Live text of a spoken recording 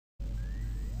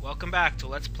Welcome back to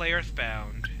Let's Play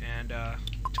Earthbound, and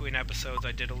between episodes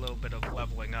I did a little bit of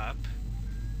leveling up.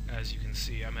 As you can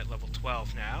see, I'm at level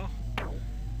 12 now.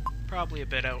 Probably a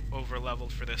bit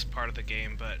over-leveled for this part of the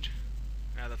game, but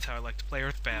that's how I like to play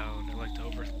Earthbound. I like to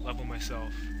over-level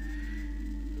myself.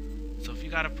 So if you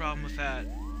got a problem with that,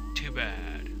 too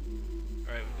bad.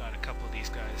 Alright, we've got a couple of these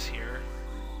guys here.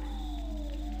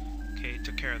 Okay,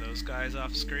 took care of those guys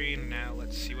off screen. Now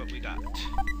let's see what we got.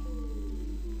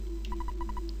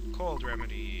 Cold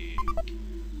remedy.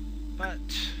 But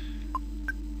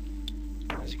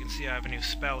as you can see, I have a new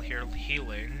spell here,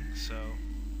 healing, so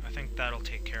I think that'll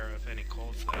take care of any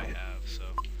colds that I have, so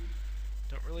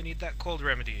don't really need that cold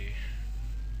remedy.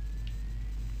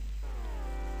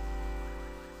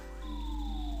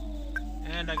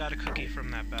 And I got a cookie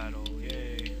from that battle,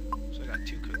 yay. So I got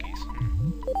 2 cookies.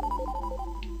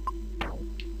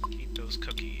 Eat those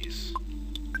cookies.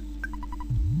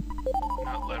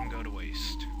 Not let them go to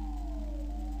waste.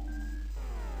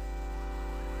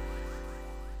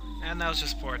 And that was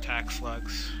just 4 attack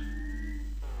slugs.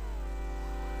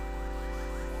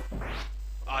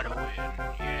 Auto win,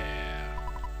 yeah.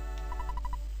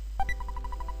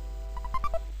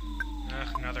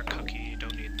 Ugh, another cookie,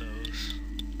 don't need those.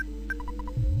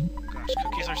 Gosh,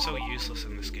 cookies are so useless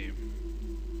in this game.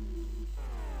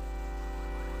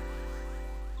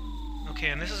 Okay,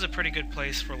 and this is a pretty good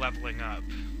place for leveling up.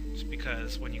 Just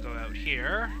because when you go out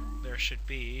here, there should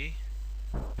be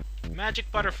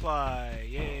magic butterfly!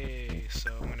 Yay!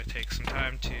 So I'm gonna take some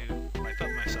time to wipe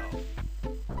up myself.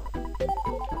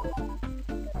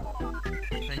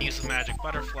 Then use the magic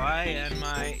butterfly and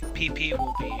my PP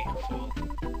will be full.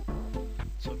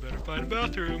 So I better find a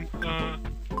bathroom.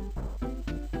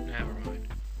 Never mind.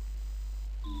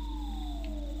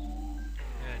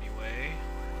 Anyway.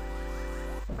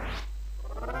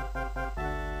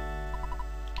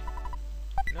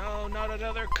 No, not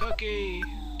another cookie!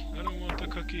 I don't want the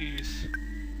cookies.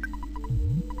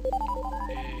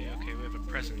 Hey, okay, we have a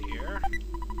present here.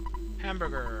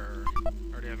 Hamburger!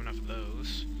 Already have enough of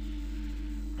those.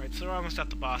 Alright, so we're almost at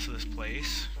the boss of this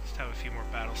place. Just have a few more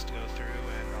battles to go through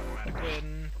and automatic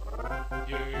win.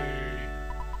 Yay!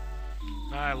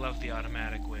 I love the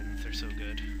automatic wins, they're so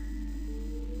good.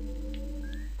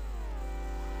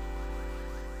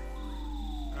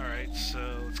 Alright,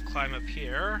 so let's climb up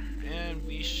here, and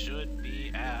we should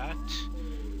be at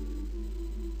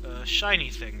a shiny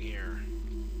thing here.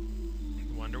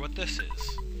 Wonder what this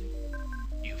is.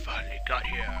 You finally got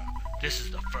here. This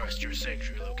is the first Your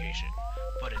Sanctuary location,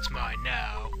 but it's mine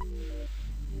now.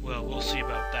 Well, we'll see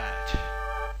about that.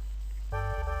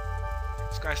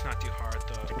 This guy's not too hard,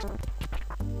 though.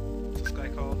 What's this guy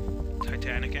called?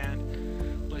 Titanic Ant?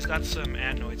 Well, he's got some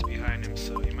anoids behind him,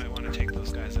 so you might want to take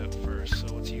those guys out first.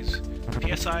 So let's use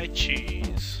PSI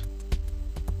cheese.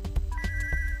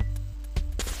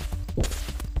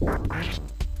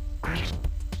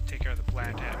 Take care of the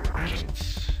bland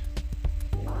anoids.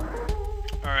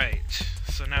 Alright,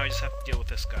 so now we just have to deal with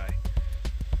this guy.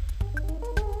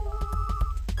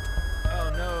 Oh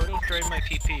no, don't drain my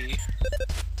PP.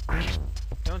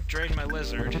 Don't drain my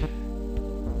lizard.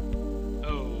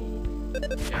 Oh,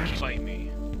 yeah, bite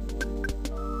me.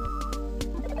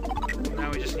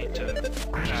 Now we just need to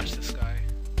bash this guy.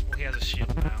 Well, he has a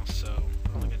shield now, so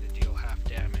I'm only going to deal half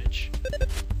damage.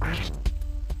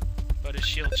 But his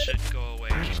shield should go away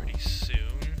pretty soon.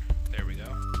 There we go.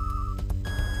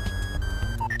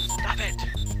 Stop it!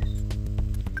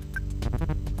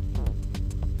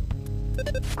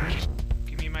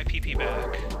 Give me my PP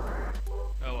back.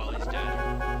 Oh well, he's dead.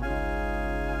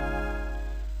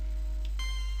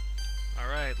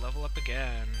 Alright, level up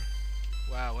again.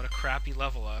 Wow, what a crappy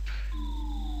level up.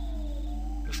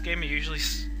 This game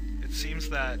it seems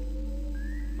that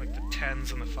like the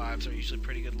 10s and the 5s are usually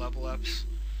pretty good level ups.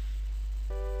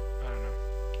 I don't know.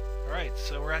 Alright,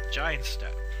 so we're at Giant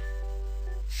Step.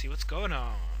 Let's see what's going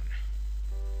on.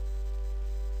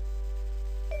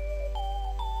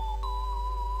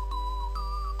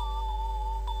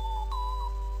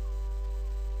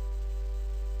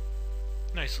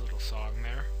 Nice little song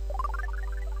there.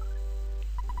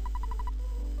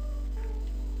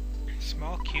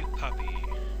 Small cute puppy.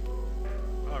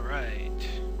 Alright.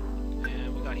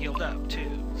 And we got healed up too.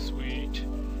 Sweet.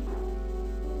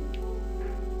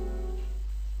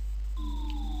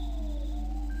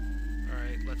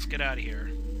 Alright, let's get out of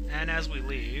here. And as we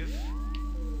leave,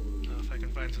 if I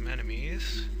can find some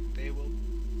enemies, they will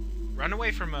run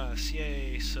away from us.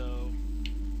 Yay, so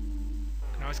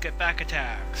can always get back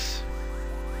attacks.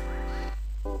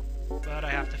 But I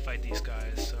have to fight these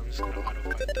guys, so I'm just gonna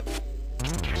auto-fight them.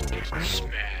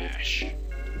 Smash!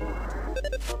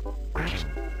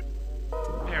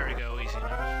 There we go, easy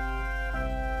enough.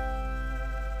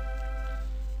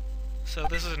 So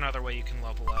this is another way you can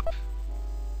level up.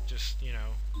 Just, you know,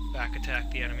 back attack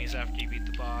the enemies after you beat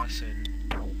the boss, and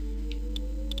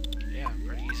yeah,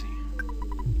 pretty easy.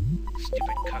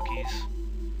 Stupid cookies.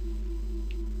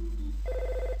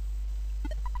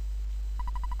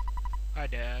 Hi,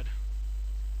 Dad.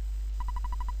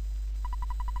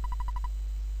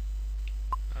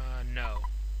 No.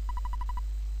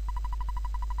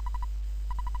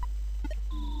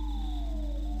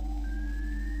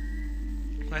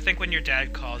 I think when your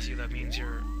dad calls you, that means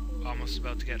you're almost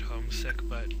about to get homesick,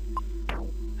 but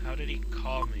how did he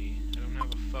call me? I don't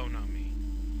have a phone on me.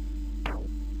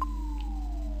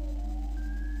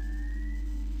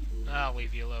 I'll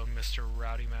leave you alone, Mr.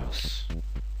 Rowdy Mouse.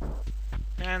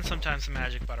 And sometimes the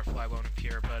magic butterfly won't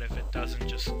appear, but if it doesn't,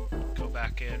 just go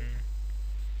back in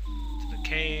to the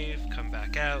cave, come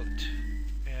back out,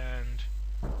 and...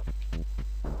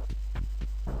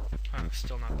 huh,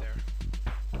 still not there.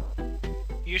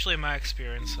 Usually in my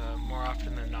experience, more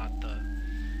often than not, the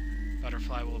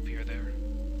butterfly will appear there.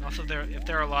 Also, if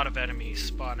there are a lot of enemies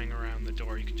spawning around the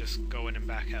door, you can just go in and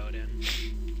back out, and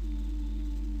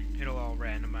it'll all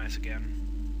randomize again.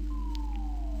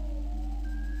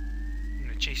 I'm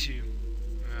gonna chase you.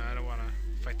 I don't want to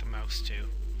fight the mouse, too.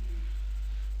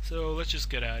 So, let's just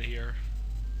get out of here.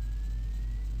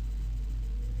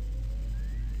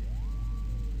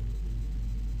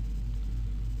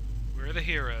 We're the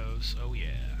heroes, oh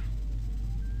yeah.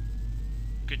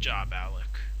 Good job,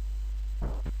 Alec.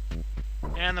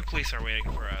 And the police are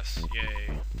waiting for us,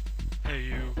 yay. Hey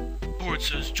you, board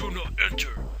says do not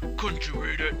enter. Couldn't you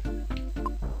read it?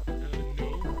 No.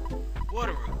 What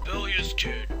a rebellious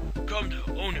kid. Come to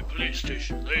Oni police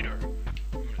station later.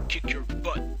 I'm gonna kick your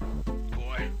butt,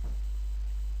 boy.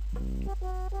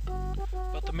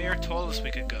 But the mayor told us we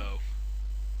could go.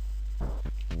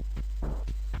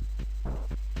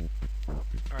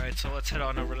 Alright, so let's head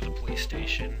on over to the police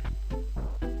station.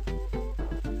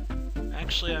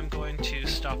 Actually, I'm going to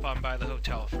stop on by the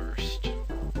hotel first.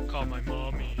 Call my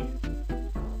mommy.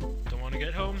 Don't want to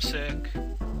get homesick.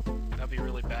 That'd be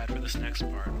really bad for this next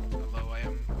part, although I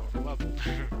am overleveled.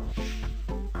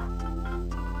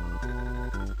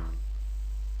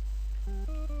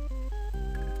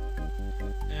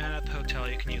 And at the hotel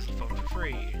you can use the phone for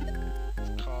free.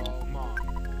 Call Mom.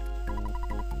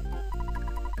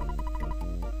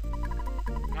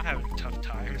 Not having tough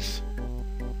times.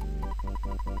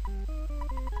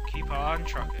 Keep on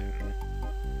trucking.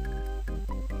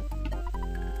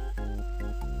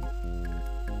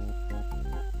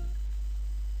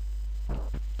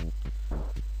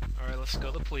 Alright, let's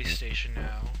go to the police station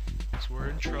now, because we're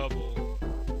in trouble.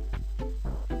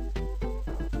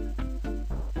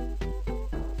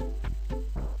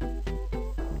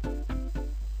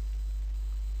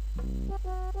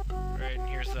 Alright, and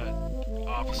here's that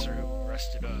officer who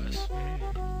arrested us.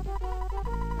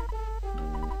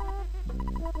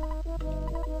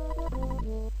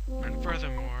 And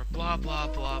furthermore, blah blah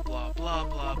blah blah blah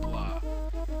blah blah.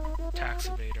 Tax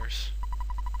evaders.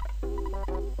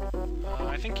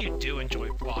 I think you do enjoy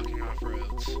blocking off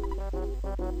roads.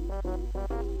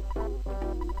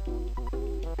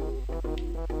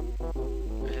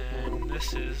 And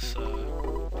this is,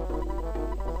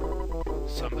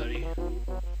 somebody.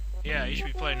 Yeah, you should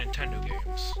be playing Nintendo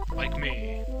games. Like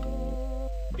me.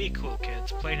 Be cool,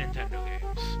 kids. Play Nintendo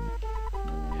games.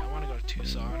 Yeah, I want to go to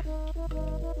Tucson.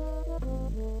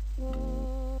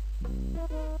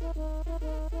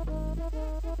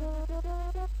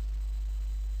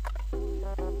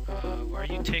 Why are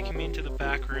you taking me into the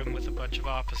back room with a bunch of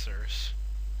officers?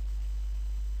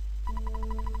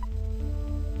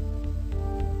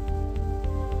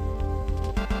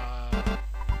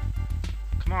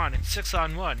 Come on, it's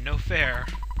 6-on-1, no fair.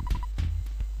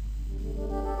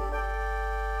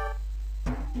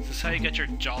 Is this how you get your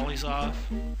jollies off?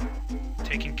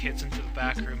 Taking kids into the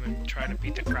back room and trying to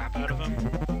beat the crap out of them?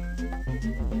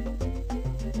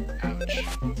 Ouch.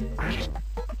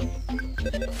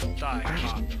 Die,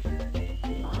 cop.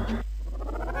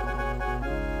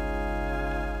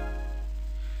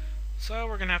 So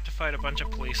we're gonna have to fight a bunch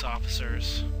of police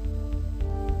officers.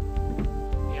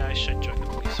 Yeah, I should join the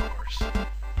police force.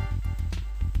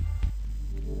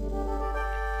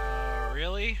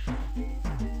 Really?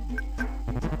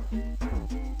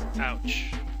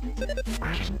 Ouch.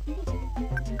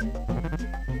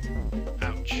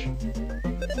 Ouch.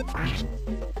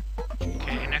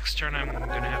 Okay, next turn I'm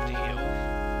gonna have to heal.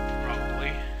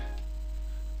 Probably.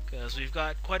 Because we've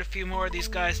got quite a few more of these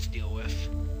guys to deal with.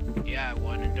 Yeah, I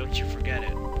won, and don't you forget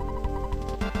it.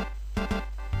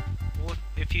 Well,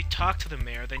 if you talk to the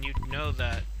mayor, then you'd know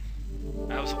that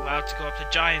I was allowed to go up to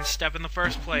Giant Step in the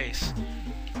first place.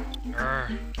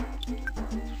 Urgh.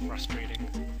 frustrating.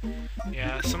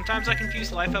 Yeah, sometimes I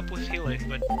confuse life up with healing,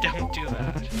 but don't do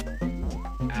that.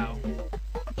 Ow.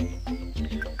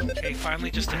 Okay, finally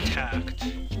just attacked.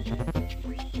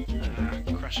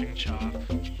 Crushing chop.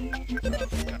 Oh,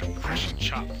 got a crushing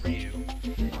chop for you.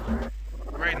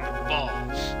 Right in the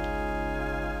balls.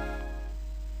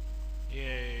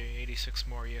 Yay, 86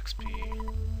 more EXP.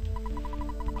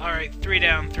 Alright, 3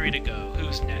 down, 3 to go.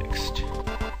 Who's next?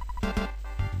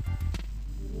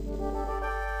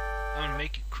 I'm gonna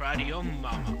make you cry to your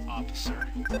mama, officer.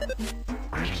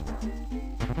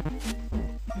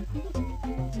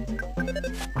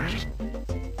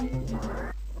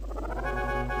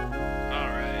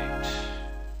 Alright.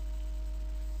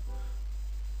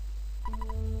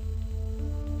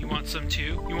 You want some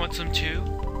too? You want some too?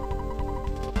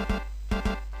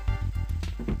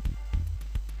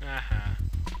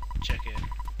 Check in.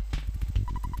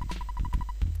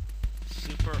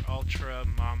 Super Ultra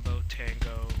Mambo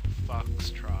Tango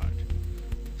Foxtrot.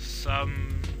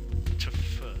 Some to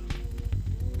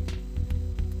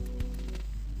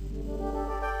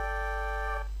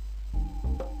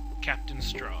Captain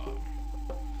Strong.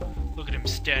 Look at him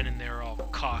standing there all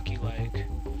cocky like.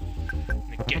 I'm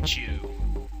gonna get you.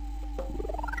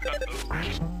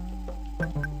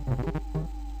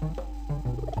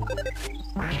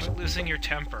 Quit losing your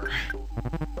temper.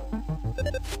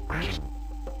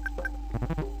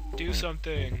 Do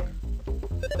something.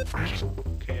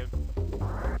 Okay.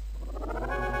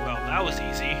 Well, that was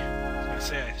easy. I was gonna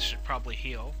say I should probably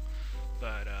heal,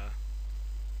 but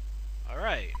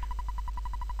alright.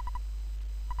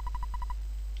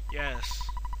 Yes.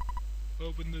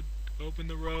 Open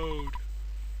the road.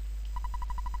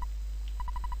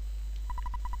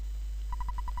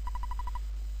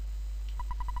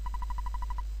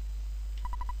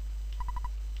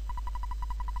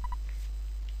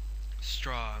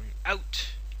 Strong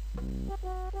out.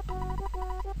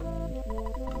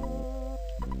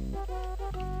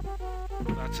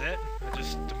 That's it. I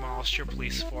just demolished your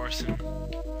police force and, you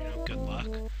know, good luck.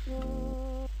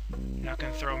 You're not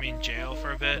gonna throw me in jail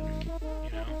for a bit,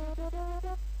 you know.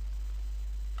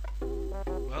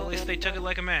 Well, at least they took it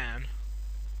like a man.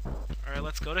 Alright,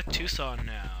 let's go to Tucson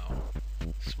now.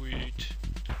 Sweet.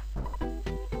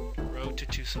 Road to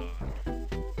Tucson.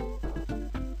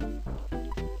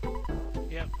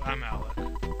 Yep, I'm Alec.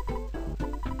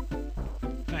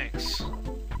 Thanks.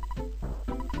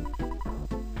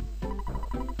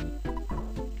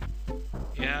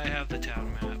 Yeah, I have the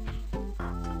town map.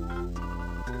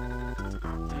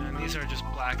 And these are just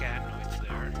black adenoids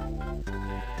there.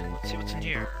 And let's see what's in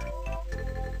here.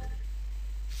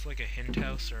 It's like a hint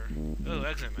house or... Oh,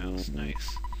 exit mouse.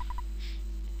 Nice.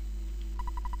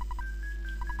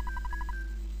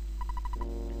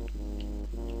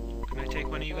 Can I take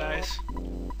one of you guys?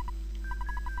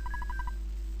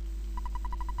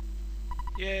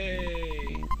 Yay!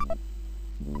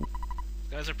 These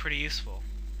guys are pretty useful.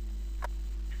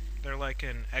 They're like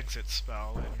an exit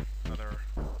spell in other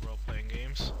role-playing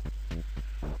games.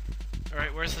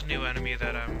 Alright, where's the new enemy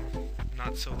that I'm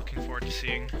not so looking forward to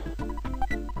seeing?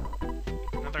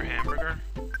 Another hamburger?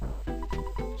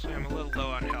 So I'm a little low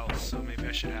on health, so maybe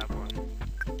I should have one.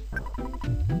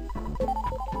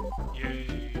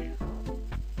 Yay!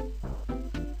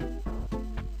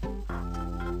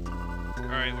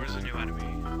 Alright, where's the new enemy?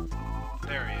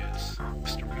 There he is.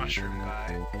 Mr. Mushroom Guy.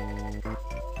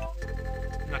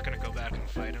 I'm not gonna go back and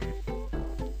fight him.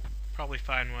 Probably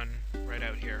find one right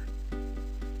out here.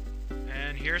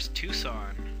 And here's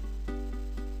Tucson.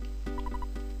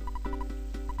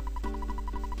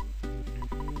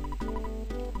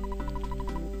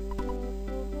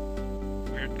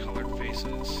 Weird colored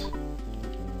faces.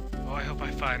 Oh, I hope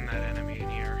I find that enemy in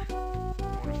here. I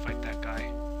want to fight that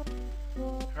guy.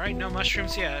 Alright, no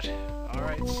mushrooms yet.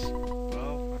 Alright,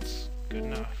 well, that's good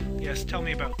enough. Yes, tell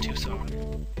me about Tucson.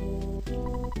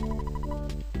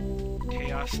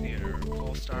 Chaos Theater,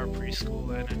 Polestar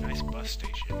Preschool, and a nice bus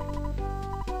station.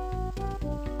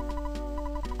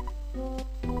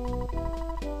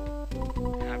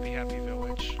 Happy, happy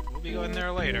village. We'll be going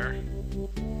there later.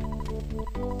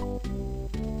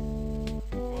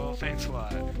 Well, thanks a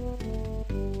lot.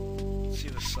 Let's see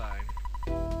the sign.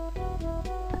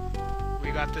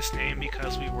 We got this name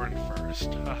because we weren't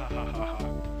first. Ha ha ha ha ha.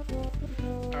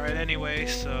 Alright, anyway,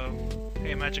 so...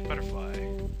 Hey, magic butterfly.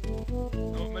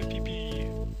 Oh, my pee-pee.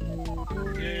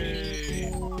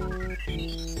 Yay!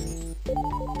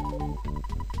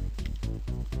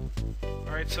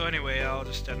 Alright, so anyway, I'll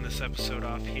just end this episode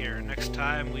off here. Next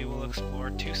time, we will explore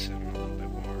Tucson a little bit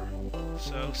more.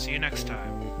 So, see you next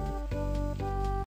time.